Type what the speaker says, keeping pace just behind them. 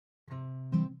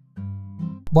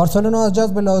بارسلونا از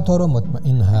جذب لائوتارو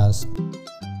مطمئن است.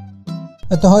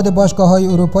 اتحاد باشگاه‌های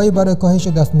اروپایی برای کاهش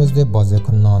دستمزد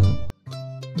بازیکنان.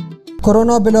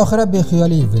 کرونا بالاخره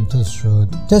بیخیال یوونتوس شد.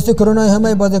 تست کرونا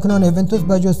همه بازیکنان یوونتوس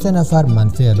به جز 3 نفر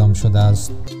منفی اعلام شده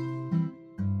است.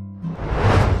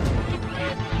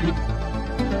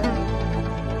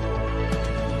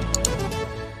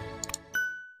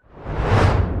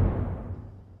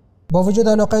 با وجود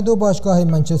علاقه دو باشگاه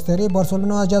منچستری،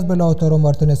 بارسلونا از جذب لائوتارو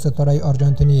مارتینز ستاره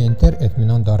آرژانتینی اینتر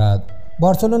اطمینان دارد.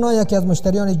 بارسلونا یکی از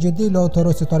مشتریان جدی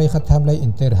لائوتارو ستاره خط حمله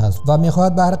اینتر است و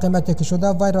می‌خواهد به هر قیمتی که شده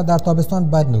وی را در تابستان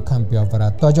بعد نوکمپ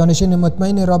بیاورد تا جانشین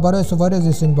مطمئن را برای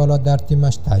سوارز سین بالا در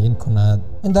تیمش تعیین کند.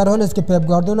 این در حالی است که پپ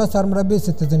گواردیولا سرمربی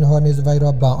سیتیزن‌ها نیز وی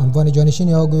را به عنوان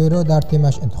جانشین آگوئرو در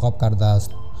تیمش انتخاب کرده است.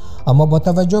 اما با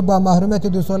توجه به محرومیت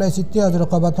 2 ساله سیتی از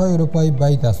رقابت‌های اروپایی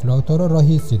بعید است لائوتارو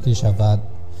راهی سیتی شود.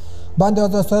 بند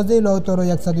آزادسازی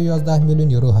لائوتارو 111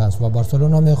 میلیون یورو است و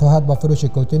بارسلونا می‌خواهد با فروش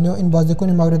کوتینیو این بازیکن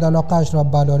مورد علاقه اش را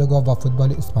به لالیگا و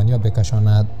فوتبال اسپانیا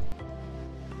بکشاند.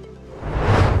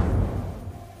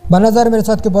 به نظر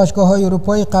می‌رسد که باشگاه‌های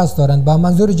اروپایی قصد دارند با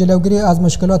منظور جلوگیری از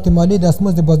مشکلات مالی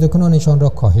دستمزد بازیکنانشان را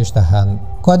کاهش دهند.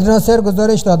 کادرناسر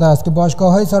گزارش داده است که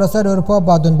باشگاه‌های سراسر اروپا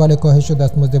با دنبال کاهش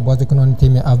دستمزد بازیکنان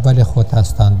تیم اول خود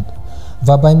هستند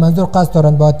و با این منظور قصد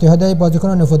دارند با اتحادیه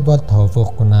بازیکنان فوتبال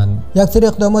توافق کنند. یک سری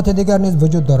اقدامات دیگر نیز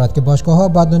وجود دارد که باشگاه‌ها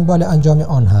با دنبال انجام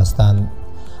آن هستند.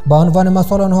 با عنوان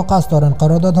مثال آنها قصد دارند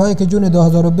قراردادهایی که جون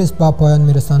 2020 به پایان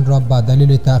میرسند را به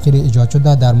دلیل تأخیر ایجاد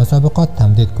شده در مسابقات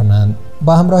تمدید کنند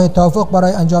با همراه توافق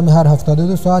برای انجام هر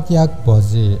 72 ساعت یک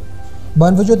بازی. با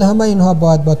این وجود همه اینها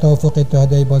باید با توافق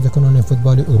اتحادیه بازیکنان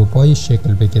فوتبال اروپایی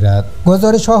شکل بگیرد.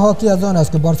 گزارش ها حاکی از آن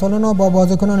است که بارسلونا با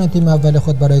بازیکنان تیم اول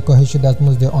خود برای کاهش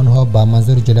دستمزد آنها با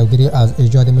منظور جلوگیری از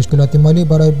ایجاد مشکلات مالی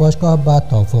برای باشگاه به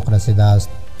توافق رسیده است.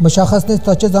 مشخص نیست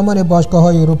تا چه زمان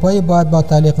باشگاه‌های اروپایی باید با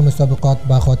تعلیق مسابقات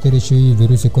به خاطر شیوع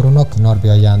ویروس کرونا کنار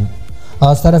بیایند.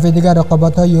 از طرف دیگر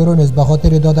رقابت‌های یورو نیز به خاطر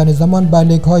دادن زمان به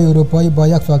لیگ‌های اروپایی با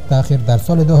 1 سال تأخیر در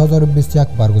سال 2021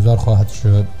 برگزار خواهد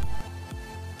شد.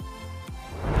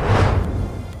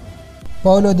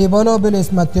 پائولو دیبالا،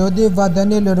 بلیس ماتئودی و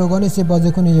دانیل روگانی 3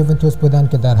 بازیکن یوونتوس بودند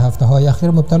که در هفته‌های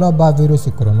اخیر مبتلا به ویروس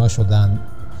کرونا شدند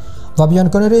و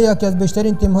بیانکونری یکی از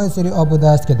بیشترین تیم‌های سری آ بوده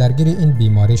است که درگیر این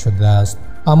بیماری شده است.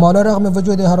 اما علیرغم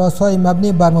وجود هراس‌های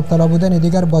مبنی بر مبتلا بودن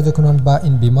دیگر بازیکنان به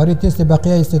این بیماری، تست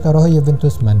بقیه ستاره‌های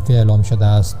یوونتوس منفی اعلام شده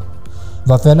است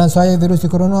و فعلا سایه ویروس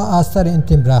کرونا از سر این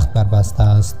تیم رخت بربسته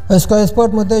است. اسکای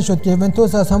اسپورت مدعی شد که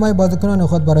یوونتوس از همه بازیکنان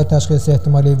خود برای تشخیص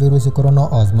احتمالی ویروس کرونا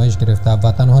آزمایش گرفته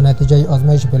و تنها نتیجه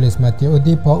آزمایش بلیس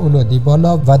ماتئودی، پائولو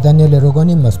دیبالا و دانیل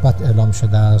روگانی مثبت اعلام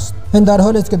شده است. این در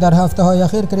حالی است که در هفته‌های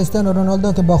اخیر کریستیانو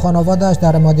رونالدو که با خانواده‌اش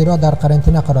در مادیرا در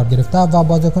قرنطینه قرار گرفته و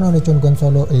بازیکنان چون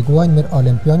گونسالو ایگواین، میر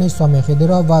آلیمپیانی، سامی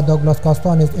خدیرا و دوگلاس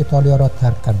کاستا نیز ایتالیا را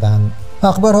ترک کردند.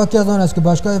 اخبار حاکی از آن است که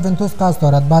باشگاه یوونتوس قصد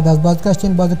دارد بعد از بازگشت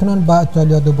این بازیکنان به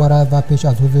ایتالیا دوباره و پیش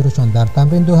از حضورشان در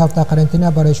تمرین 2 هفته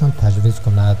قرنطینه برایشان تجویز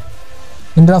کند.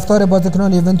 این رفتار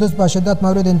بازیکنان یوونتوس به شدت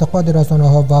مورد انتقاد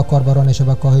رسانه‌ها و کاربران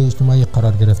شبکه‌های اجتماعی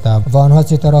قرار گرفته و آنها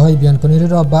ستاره‌های بیانکنری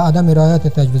را به عدم رعایت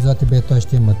تجویزات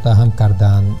بهداشتی متهم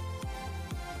کردند.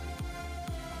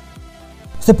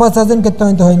 سپاس از اینکه تا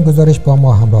انتهای این گزارش با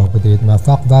ما همراه بودید.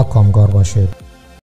 موفق و کامگار باشید.